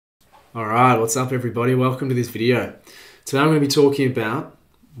Alright, what's up everybody? Welcome to this video. Today I'm going to be talking about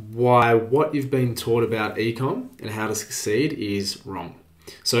why what you've been taught about ecom and how to succeed is wrong.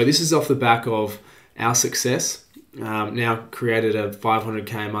 So this is off the back of our success. Now created a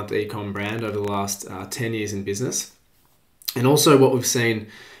 500k a month ecom brand over the last 10 years in business. And also what we've seen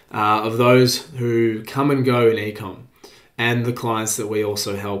of those who come and go in ecom and the clients that we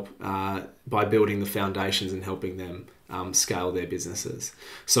also help by building the foundations and helping them scale their businesses.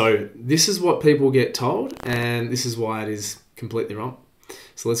 So this is what people get told, and this is why it is completely wrong.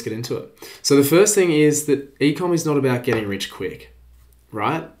 So let's get into it. So the first thing is that ecom is not about getting rich quick,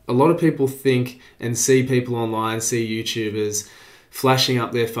 right? A lot of people think and see people online, see YouTubers flashing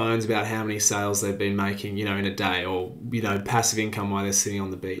up their phones about how many sales they've been making, in a day, or, passive income while they're sitting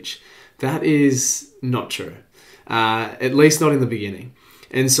on the beach. That is not true, at least not in the beginning.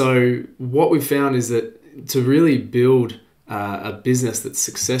 And so what we've found is that to really build a business that's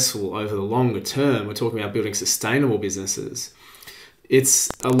successful over the longer term, we're talking about building sustainable businesses, it's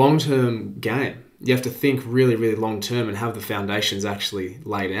a long-term game. You have to think really, really long-term and have the foundations actually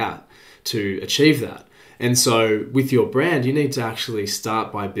laid out to achieve that. And so with your brand, you need to actually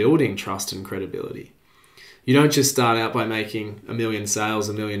start by building trust and credibility. You don't just start out by making 1 million sales,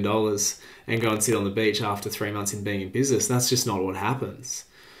 $1 million, and go and sit on the beach after 3 months in being in business. That's just not what happens,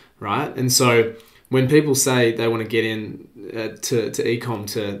 right? And so when people say they want to get in to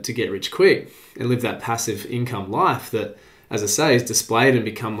ecom to get rich quick and live that passive income life that, as I say, is displayed and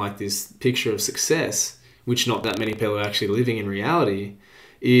become like this picture of success, which not that many people are actually living in reality,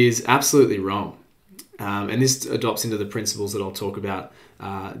 is absolutely wrong. And this adopts into the principles that I'll talk about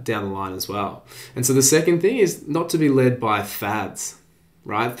down the line as well. And so the second thing is not to be led by fads,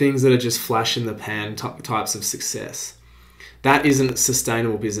 right? Things that are just flash in the pan types of success. That isn't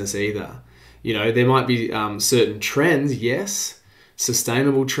sustainable business either. There might be certain trends, yes,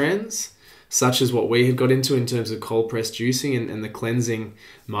 sustainable trends, such as what we had got into in terms of cold press juicing and the cleansing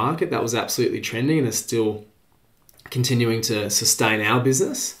market. That was absolutely trending and is still continuing to sustain our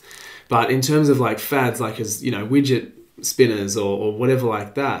business. But in terms of like fads, like as widget spinners or whatever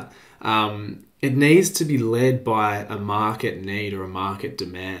like that, it needs to be led by a market need or a market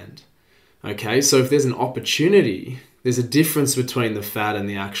demand. Okay, so if there's an opportunity, there's a difference between the fad and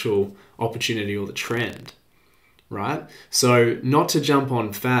the actual opportunity or the trend, right? So not to jump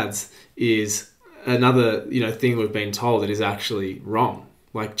on fads is another thing we've been told that is actually wrong.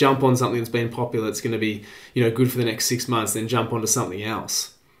 Like jump on something that's been popular, it's going to be good for the next 6 months, then jump onto something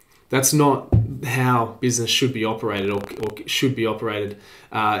else. That's not how business should be operated or should be operated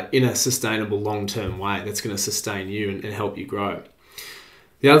in a sustainable long-term way that's going to sustain you and help you grow.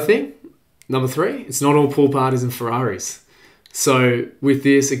 The other thing, number 3, it's not all pool parties and Ferraris. So with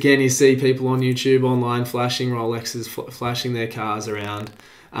this, again, you see people on YouTube, online, flashing Rolexes, flashing their cars around.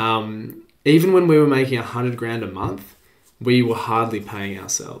 Even when we were making 100 grand a month, we were hardly paying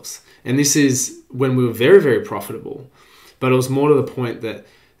ourselves. And this is when we were very, very profitable. But it was more to the point that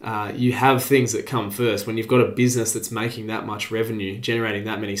you have things that come first. When you've got a business that's making that much revenue, generating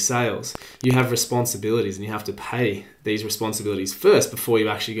that many sales, you have responsibilities and you have to pay these responsibilities first before you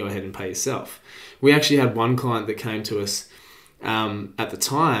actually go ahead and pay yourself. We actually had one client that came to us at the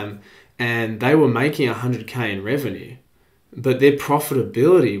time and they were making 100k in revenue, but their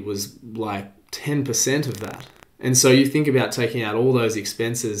profitability was like 10% of that. And so you think about taking out all those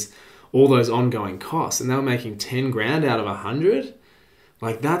expenses, all those ongoing costs, and they were making 10 grand out of 100.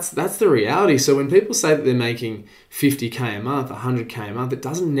 Like that's the reality. So when people say that they're making 50k a month, 100k a month, it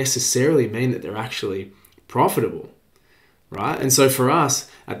doesn't necessarily mean that they're actually profitable, right? And so for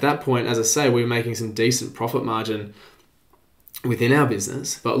us at that point, as I say, we were making some decent profit margin within our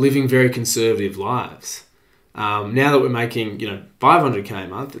business, but living very conservative lives. Now that we're making 500k a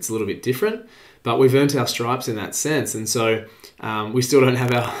month, it's a little bit different, but we've earned our stripes in that sense. And so we still don't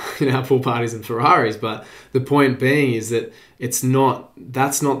have our pool parties and Ferraris, but the point being is that that's not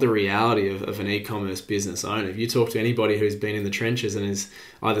the reality of an e-commerce business owner. If you talk to anybody who's been in the trenches and is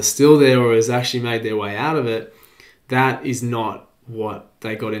either still there or has actually made their way out of it, that is not what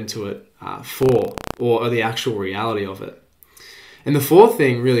they got into it for, or the actual reality of it. And the fourth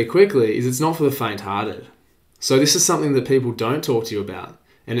thing, really quickly, is it's not for the faint-hearted. So this is something that people don't talk to you about.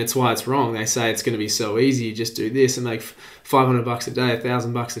 And it's why it's wrong. They say it's going to be so easy. You just do this and make $500 a day,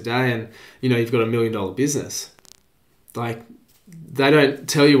 $1,000 a day, and you've got $1 million business. Like they don't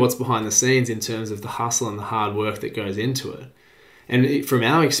tell you what's behind the scenes in terms of the hustle and the hard work that goes into it. And from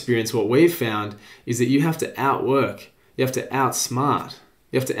our experience, what we've found is that you have to outwork, you have to outsmart,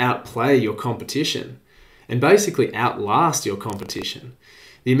 you have to outplay your competition, and basically outlast your competition.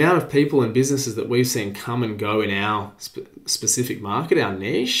 The amount of people and businesses that we've seen come and go in our specific market, our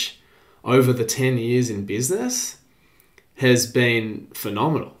niche, over the 10 years in business has been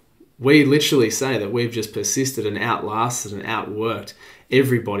phenomenal. We literally say that we've just persisted and outlasted and outworked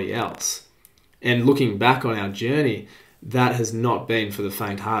everybody else. And looking back on our journey, that has not been for the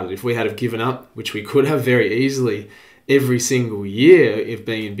faint-hearted. If we had have given up, which we could have very easily every single year of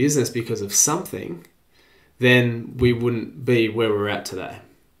being in business because of something, then we wouldn't be where we're at today.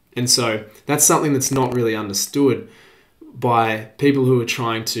 And so that's something that's not really understood by people who are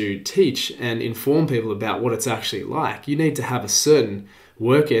trying to teach and inform people about what it's actually like. You need to have a certain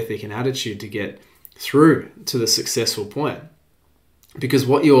work ethic and attitude to get through to the successful point. Because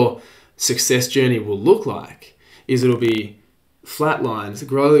what your success journey will look like is it'll be flat lines,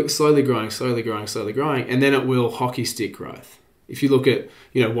 slowly growing, and then it will hockey stick growth. If you look at,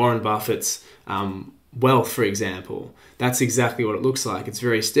 Warren Buffett's wealth, for example, that's exactly what it looks like. It's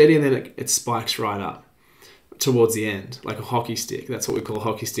very steady, and then it spikes right up towards the end, like a hockey stick. That's what we call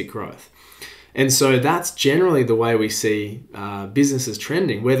hockey stick growth. And so that's generally the way we see businesses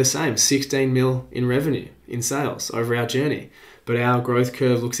trending. We're the same, 16 mil in revenue, in sales over our journey. But our growth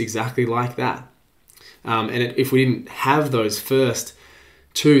curve looks exactly like that. If we didn't have those first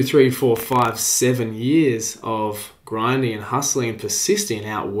 2, 3, 4, 5, 7 years of grinding and hustling and persisting and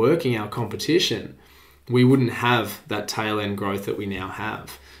outworking our competition, we wouldn't have that tail end growth that we now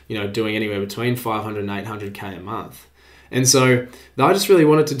have, doing anywhere between 500 and 800K a month. And so I just really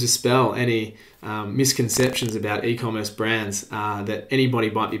wanted to dispel any misconceptions about e-commerce brands that anybody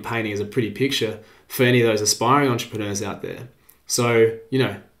might be painting as a pretty picture for any of those aspiring entrepreneurs out there. So,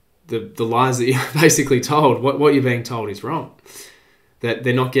 the lies that you're basically told, what you're being told is wrong. That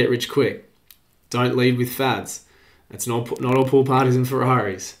they're not get rich quick. Don't lead with fads. It's not all pool parties and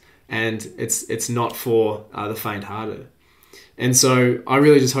Ferraris. And it's not for the faint-hearted. And so I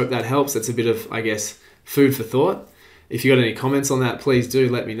really just hope that helps. That's a bit of, food for thought. If you got any comments on that, please do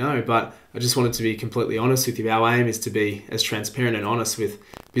let me know. But I just wanted to be completely honest with you. Our aim is to be as transparent and honest with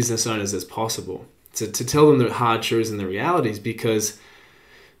business owners as possible. To tell them the hard truths and the realities, because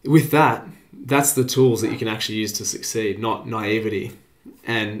with that, that's the tools that you can actually use to succeed, not naivety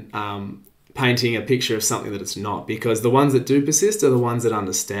and painting a picture of something that it's not. Because the ones that do persist are the ones that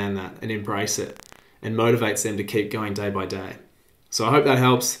understand that and embrace it and motivates them to keep going day by day. So I hope that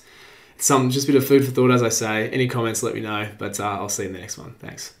helps. Just a bit of food for thought, as I say. Any comments, let me know. But I'll see you in the next one.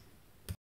 Thanks.